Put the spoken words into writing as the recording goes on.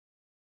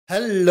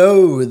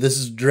Hello, this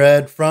is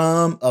Dread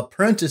from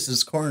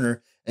Apprentice's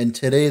Corner, and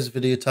today's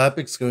video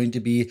topic is going to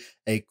be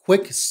a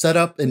quick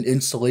setup and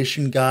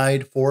installation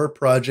guide for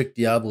Project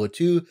Diablo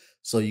 2,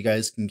 so you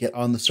guys can get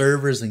on the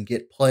servers and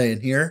get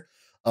playing here.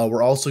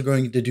 We're also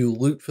going to do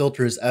loot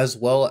filters as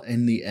well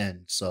in the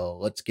end, so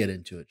let's get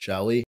into it,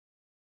 shall we?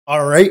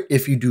 All right,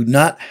 if you do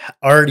not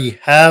already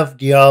have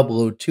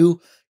Diablo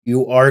 2,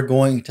 you are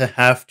going to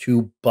have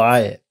to buy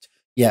it.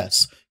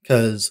 Yes,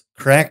 because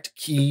cracked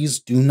keys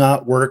do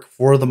not work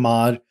for the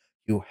mod.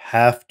 You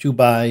have to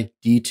buy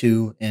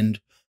D2 and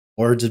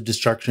Words of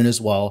Destruction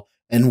as well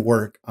and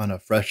work on a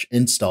fresh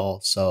install.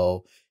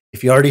 So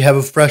if you already have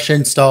a fresh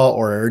install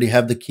or already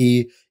have the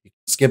key, you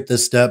can skip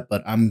this step,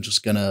 but I'm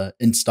just going to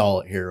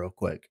install it here real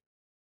quick.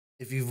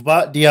 If you've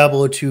bought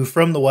Diablo 2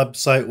 from the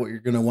website, what you're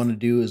going to want to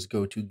do is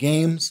go to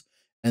Games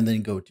and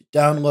then go to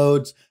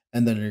Downloads,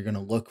 and then you're going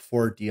to look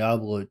for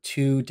Diablo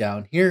 2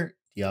 down here,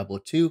 Diablo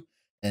 2,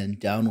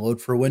 and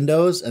download for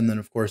Windows, and then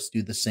of course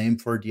do the same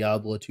for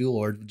Diablo 2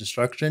 Lord of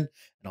Destruction,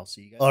 and I'll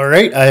see you guys. All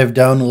right, I have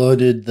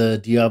downloaded the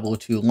Diablo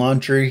 2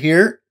 launcher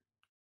here.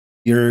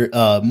 Your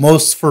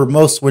most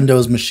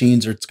Windows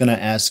machines, it's going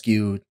to ask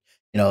you,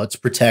 it's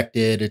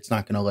protected. It's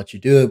not going to let you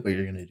do it, but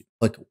you're going to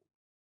click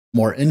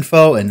more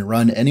info and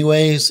run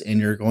anyways, and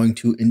you're going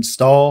to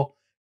install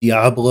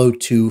Diablo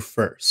 2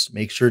 first.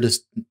 Make sure to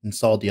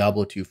install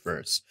Diablo 2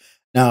 first.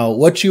 Now,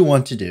 what you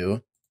want to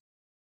do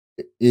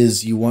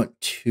is you want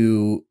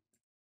to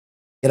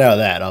get out of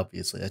that,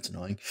 obviously, that's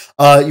annoying.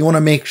 You want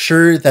to make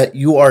sure that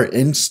you are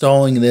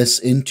installing this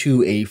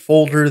into a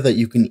folder that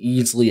you can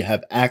easily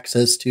have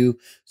access to.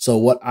 So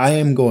what I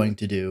am going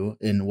to do,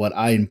 and what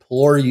I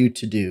implore you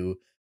to do,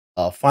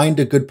 find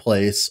a good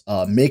place,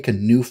 make a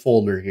new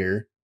folder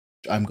here.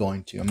 I'm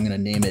going to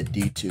name it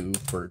D2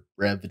 for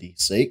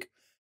brevity's sake,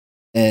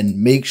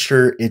 and make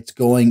sure it's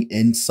going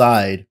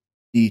inside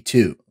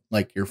D2,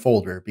 like your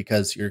folder,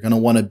 because you're going to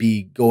want to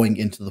be going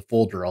into the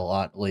folder a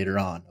lot later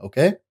on,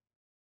 okay?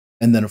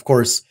 And then, of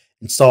course,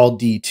 install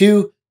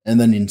D2, and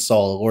then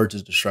install Lords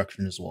of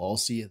Destruction as well. I'll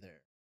see you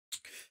there.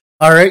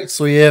 All right,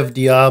 so we have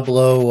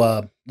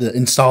Diablo, the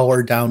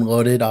installer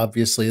downloaded.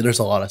 Obviously, there's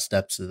a lot of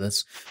steps to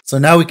this. So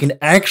now we can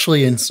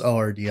actually install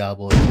our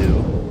Diablo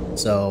 2.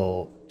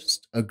 So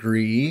just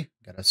agree.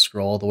 Gotta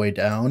scroll all the way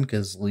down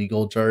because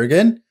legal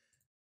jargon.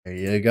 There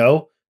you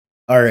go.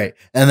 All right.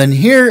 And then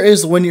here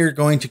is when you're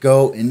going to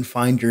go and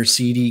find your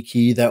CD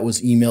key that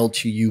was emailed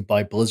to you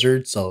by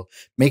Blizzard. So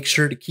make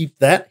sure to keep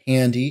that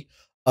handy.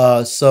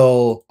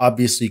 So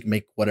obviously you can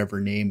make whatever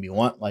name you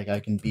want. Like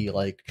I can be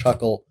like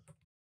Chuckle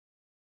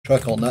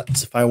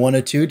Nuts if I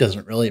wanted to.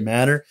 Doesn't really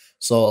matter.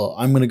 So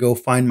I'm going to go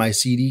find my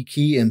CD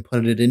key and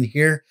put it in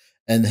here.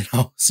 And then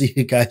I'll see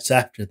you guys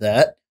after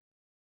that.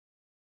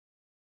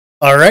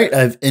 All right,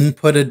 I've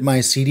inputted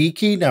my CD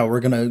key. Now we're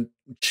going to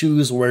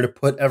choose where to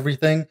put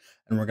everything,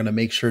 and we're going to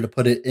make sure to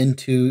put it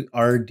into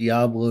our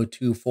Diablo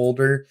 2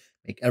 folder,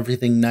 make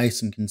everything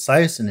nice and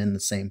concise and in the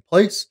same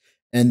place.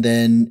 And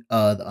then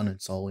the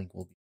uninstall link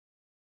will be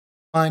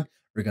fine.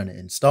 We're going to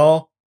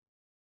install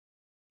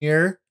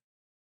here.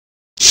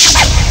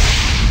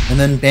 And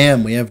then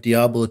bam, we have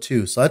Diablo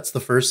 2. So that's the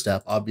first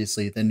step,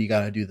 obviously. Then you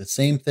got to do the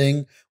same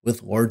thing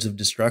with Lords of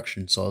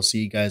Destruction. So I'll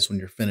see you guys when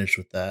you're finished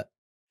with that.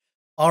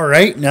 All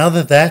right, now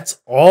that that's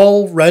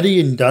all ready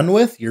and done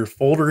with, your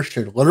folder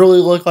should literally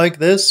look like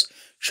this.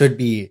 Should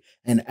be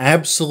an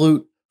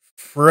absolute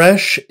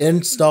fresh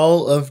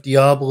install of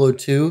Diablo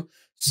 2.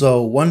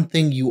 So one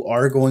thing you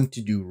are going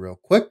to do real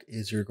quick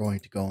is you're going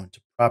to go into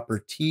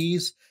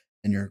properties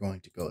and you're going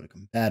to go to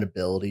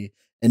compatibility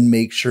and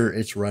make sure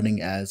it's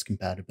running as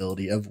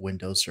compatibility of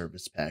Windows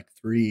Service Pack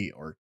 3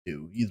 or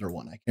 2, either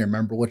one. I can't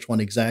remember which one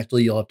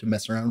exactly. You'll have to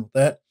mess around with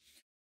that.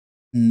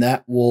 And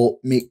that will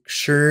make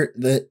sure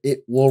that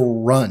it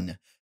will run.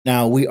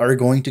 Now we are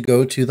going to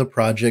go to the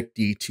Project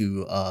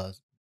D2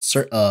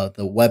 the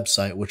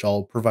website, which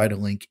I'll provide a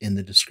link in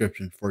the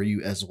description for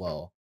you as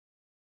well.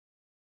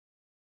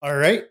 All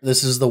right,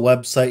 this is the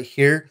website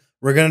here.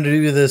 We're going to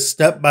do this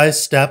step by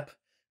step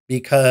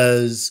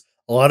because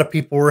a lot of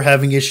people were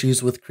having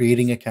issues with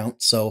creating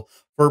accounts. So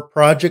for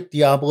Project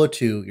Diablo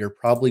 2, you're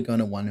probably going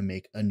to want to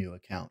make a new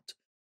account.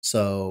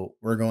 So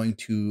we're going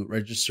to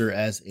register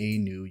as a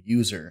new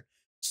user.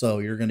 So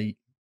you're going to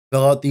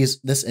fill out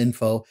this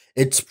info.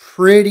 It's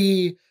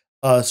pretty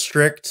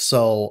strict,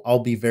 so I'll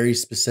be very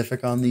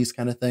specific on these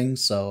kind of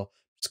things. So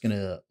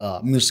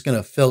I'm just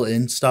gonna fill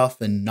in stuff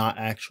and not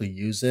actually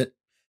use it.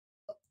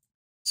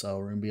 So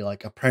we're gonna be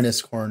like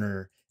apprentice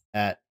corner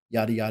at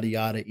yada yada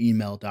yada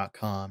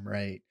email.com,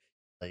 right?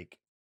 Like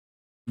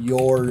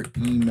your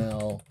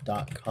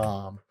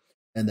email.com,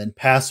 and then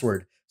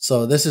password.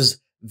 So this is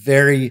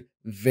very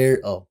there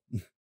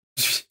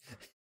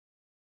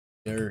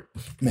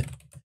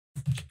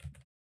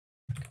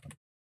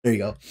you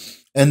go.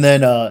 And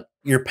then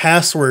your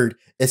password,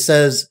 it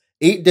says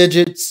 8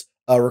 digits,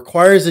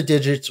 requires a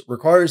digit,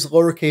 requires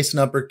lowercase and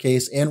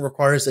uppercase, and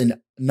requires a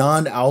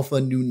non-alpha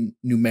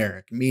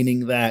numeric,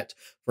 meaning that,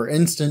 for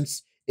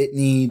instance, it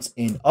needs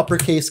an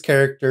uppercase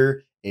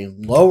character, a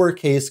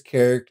lowercase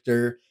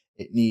character,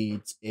 It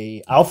needs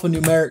a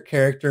alphanumeric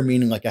character,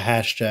 meaning like a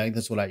hashtag.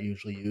 That's what I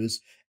usually use.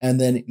 And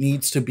then it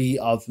needs to be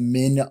of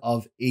min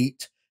of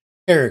 8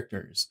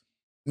 characters,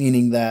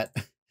 meaning that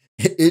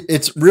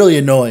it's really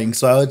annoying.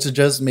 So I would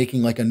suggest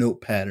making like a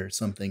notepad or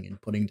something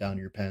and putting down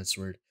your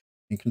password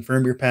and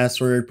confirm your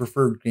password.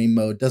 Preferred game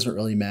mode doesn't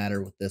really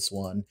matter with this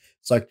one.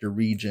 Select your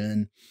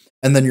region,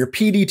 and then your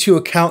PD2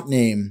 account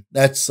name.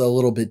 That's a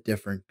little bit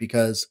different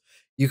because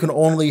you can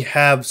only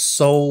have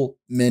so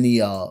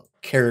many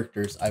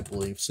characters, I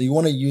believe. So you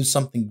want to use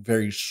something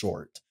very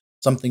short.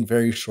 Something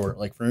very short.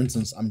 Like for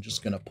instance, I'm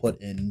just gonna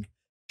put in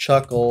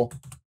chuckle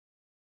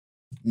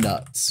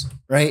nuts,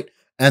 right?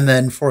 And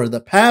then for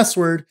the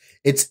password,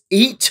 it's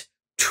 8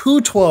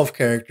 to 12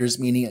 characters,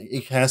 meaning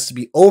it has to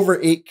be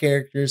over 8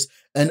 characters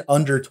and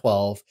under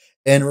 12,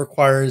 and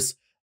requires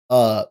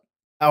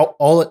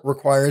all it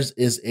requires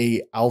is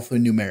a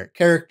alphanumeric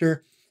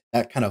character.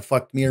 That kind of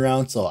fucked me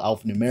around. So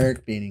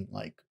alphanumeric meaning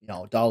like,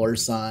 dollar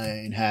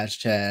sign,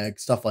 hashtag,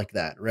 stuff like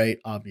that, right?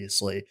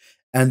 Obviously.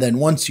 And then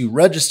once you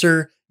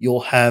register,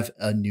 you'll have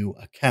a new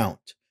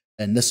account.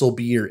 And this will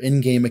be your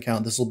in-game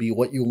account. This will be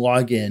what you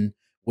log in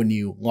when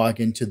you log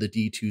into the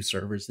D2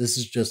 servers. This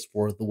is just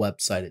for the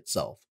website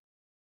itself.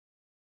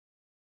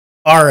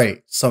 All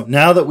right, so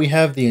now that we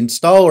have the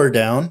installer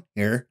down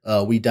here,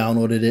 we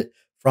downloaded it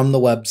from the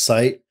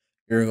website.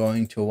 You're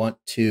going to want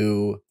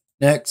to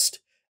next,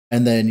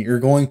 and then you're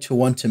going to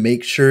want to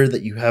make sure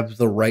that you have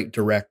the right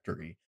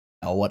directory.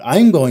 Now, what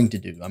I'm going to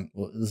do,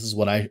 this is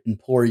what I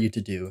implore you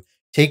to do.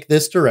 Take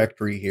this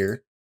directory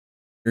here.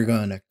 You're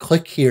going to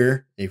click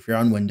here if you're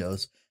on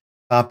Windows,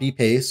 copy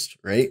paste,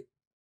 right?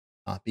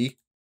 Copy.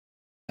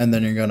 And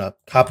then you're going to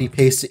copy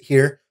paste it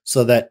here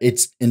so that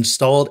it's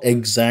installed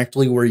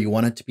exactly where you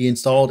want it to be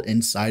installed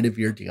inside of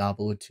your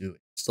Diablo 2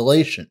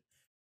 installation.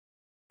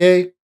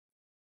 Okay.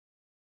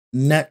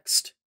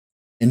 Next,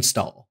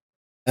 install.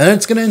 And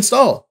it's going to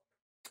install.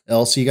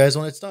 I'll see you guys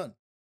when it's done.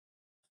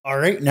 All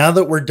right, now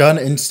that we're done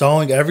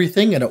installing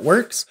everything and it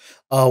works,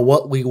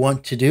 what we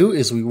want to do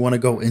is we want to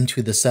go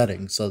into the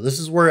settings. So this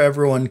is where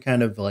everyone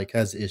kind of like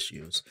has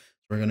issues.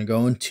 We're going to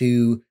go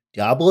into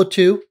Diablo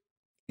 2,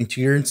 into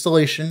your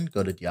installation,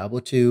 go to Diablo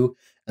 2,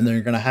 and then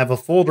you're going to have a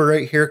folder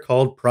right here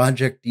called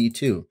Project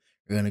D2. You're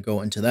going to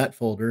go into that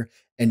folder,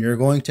 and you're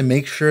going to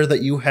make sure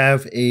that you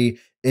have a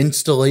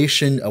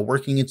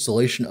working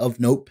installation of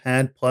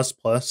Notepad++.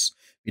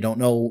 If you don't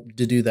know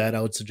to do that,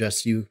 I would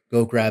suggest you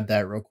go grab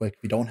that real quick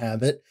if you don't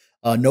have it.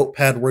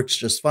 Notepad works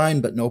just fine,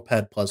 but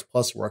Notepad++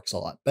 works a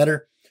lot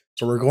better.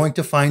 So we're going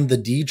to find the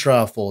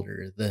Ddraw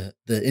folder,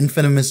 the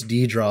infamous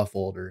Ddraw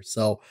folder.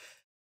 So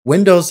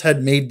Windows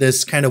had made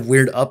this kind of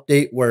weird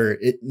update where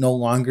it no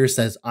longer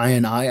says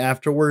ini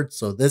afterwards.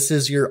 So this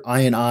is your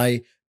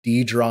ini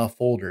Ddraw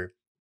folder.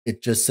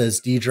 It just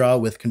says Ddraw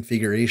with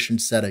configuration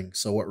settings.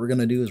 So what we're going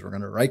to do is we're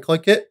going to right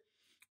click it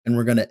and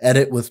we're going to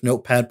edit with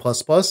Notepad++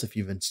 if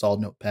you've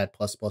installed Notepad++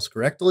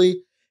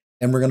 correctly,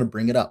 and we're going to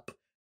bring it up.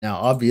 Now,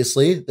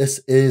 obviously, this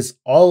is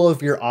all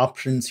of your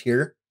options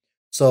here.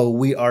 So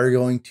we are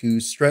going to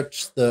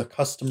stretch the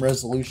custom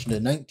resolution to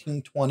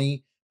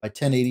 1920 by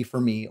 1080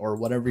 for me, or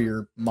whatever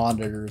your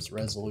monitor's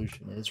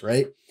resolution is,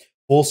 right?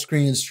 Full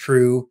screen is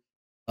true.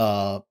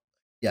 Yeah,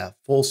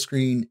 full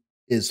screen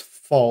is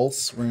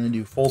false. We're going to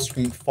do full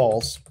screen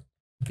false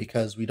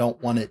because we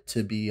don't want it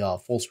to be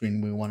full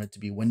screen. We want it to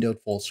be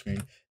windowed full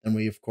screen. Then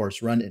we, of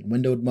course, run it in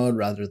windowed mode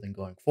rather than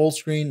going full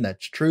screen.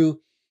 That's true.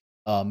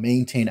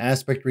 Maintain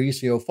aspect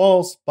ratio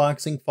false,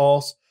 boxing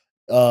false.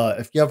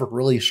 If you have a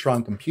really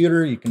strong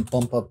computer, you can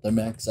bump up the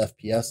max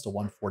FPS to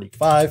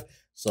 145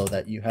 so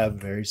that you have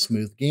very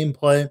smooth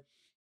gameplay.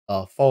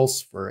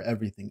 False for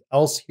everything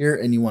else here.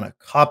 And you want to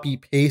copy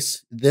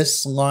paste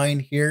this line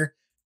here,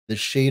 the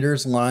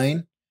shaders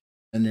line.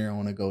 And then I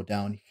want to go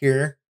down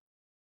here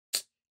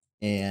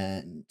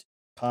and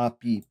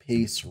copy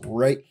paste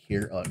right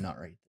here. Oh, not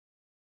right.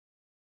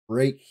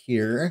 Right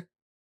here.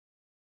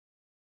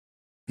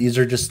 These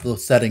are just the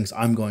settings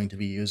I'm going to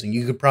be using.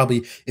 You could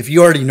probably, if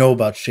you already know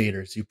about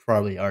shaders, you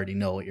probably already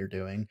know what you're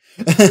doing.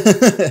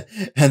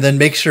 And then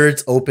make sure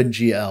it's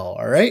opengl,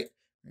 all right?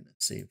 I'm going to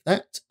save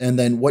that. And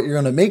then what you're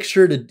going to make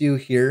sure to do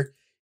here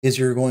is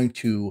you're going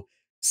to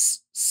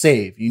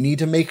save. You need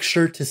to make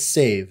sure to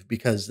save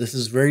because this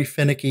is very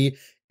finicky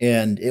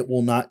and it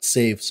will not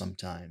save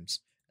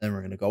sometimes. Then we're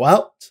going to go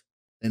out.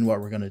 And what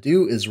we're going to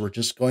do is we're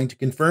just going to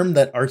confirm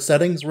that our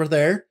settings were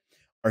there.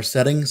 Our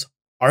settings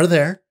are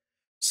there.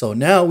 So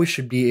now we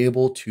should be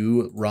able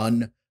to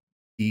run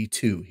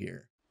D2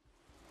 here.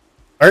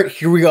 All right,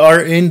 here we are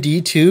in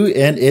D2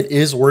 and it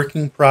is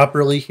working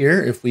properly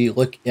here. If we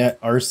look at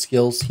our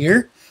skills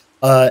here,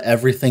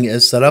 everything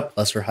is set up.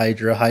 Lesser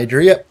Hydra,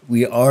 Hydra. Yep,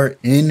 we are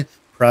in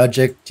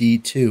Project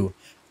D2.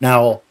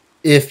 Now,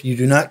 if you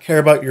do not care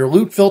about your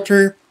loot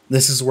filter,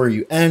 this is where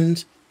you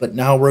end. But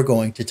now we're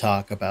going to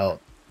talk about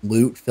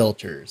loot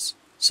filters.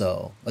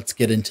 So let's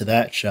get into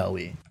that, shall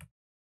we?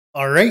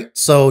 All right,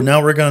 so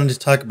now we're going to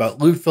talk about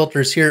loot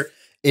filters here.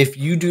 If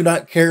you do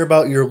not care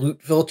about your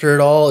loot filter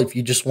at all, if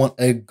you just want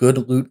a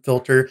good loot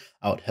filter,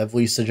 I would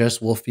heavily suggest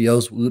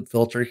Wolfio's loot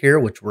filter here,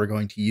 which we're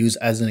going to use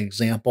as an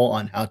example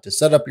on how to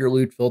set up your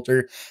loot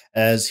filter,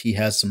 as he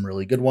has some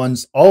really good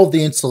ones. All of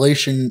the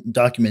installation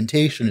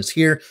documentation is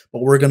here,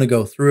 but we're going to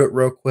go through it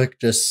real quick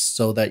just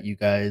so that you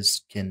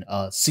guys can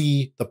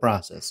see the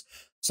process.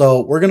 So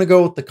we're going to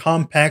go with the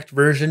compact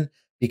version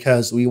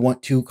because we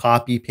want to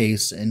copy,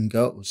 paste, and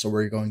go. So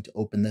we're going to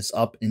open this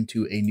up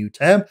into a new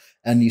tab,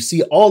 and you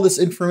see all this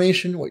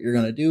information. What you're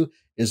going to do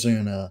is you're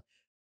going to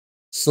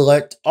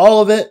select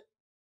all of it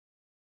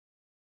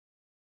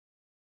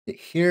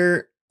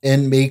here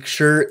and make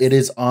sure it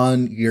is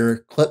on your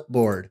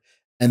clipboard.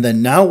 And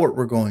then now what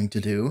we're going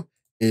to do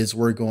is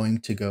we're going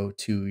to go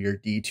to your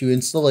D2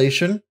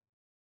 installation,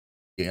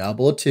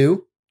 Diablo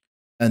 2,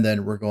 and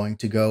then we're going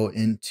to go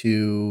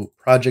into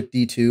Project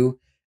D2,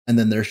 and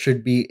then there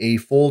should be a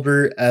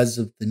folder as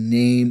of the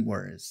name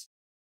where is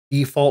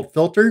default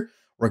filter.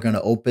 We're going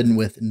to open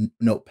with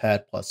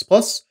Notepad++.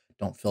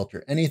 Don't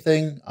filter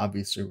anything.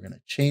 Obviously, we're going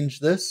to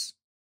change this.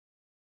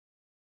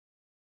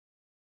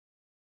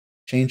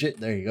 Change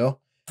it. There you go.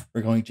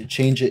 We're going to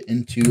change it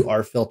into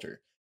our filter.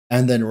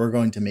 And then we're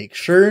going to make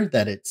sure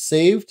that it's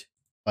saved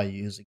by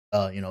using,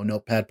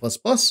 Notepad++.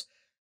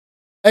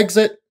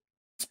 Exit.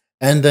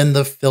 And then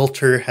the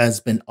filter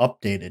has been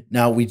updated.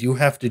 Now we do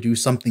have to do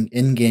something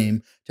in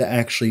game to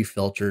actually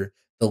filter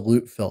the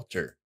loot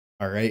filter.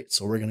 All right,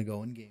 so we're going to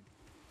go in game.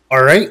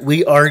 All right,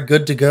 we are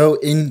good to go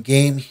in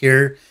game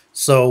here.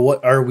 So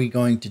what are we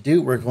going to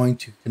do? We're going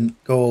to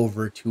go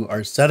over to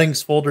our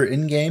settings folder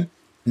in game,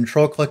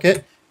 control click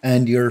it,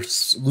 and your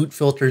loot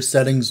filter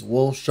settings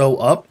will show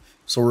up.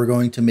 So we're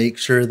going to make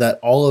sure that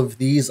all of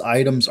these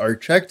items are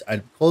checked.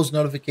 Item close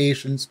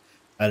notifications,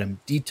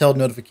 item detailed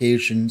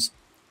notifications,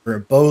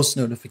 verbose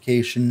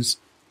notifications.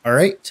 All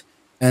right.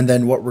 And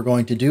then what we're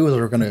going to do is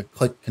we're going to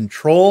click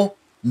Control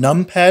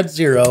Numpad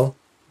 0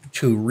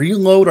 to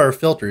reload our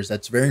filters.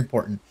 That's very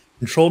important.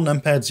 Control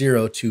Numpad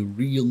 0 to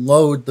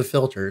reload the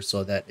filter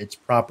so that it's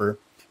proper.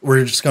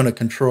 We're just going to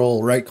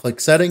control right click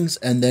settings,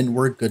 and then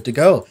we're good to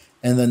go.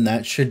 And then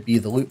that should be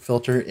the loot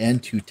filter.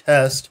 And to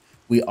test,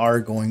 we are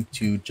going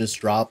to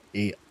just drop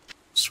a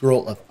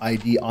scroll of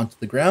ID onto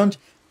the ground.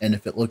 And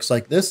if it looks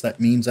like this, that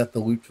means that the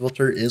loot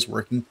filter is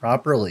working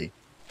properly.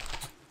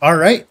 All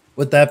right.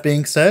 With that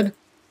being said,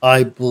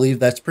 I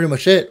believe that's pretty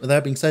much it. With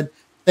that being said,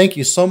 thank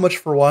you so much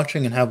for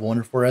watching, and have a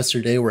wonderful rest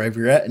of your day wherever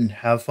you're at, and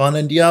have fun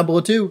in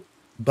Diablo 2.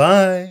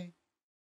 Bye.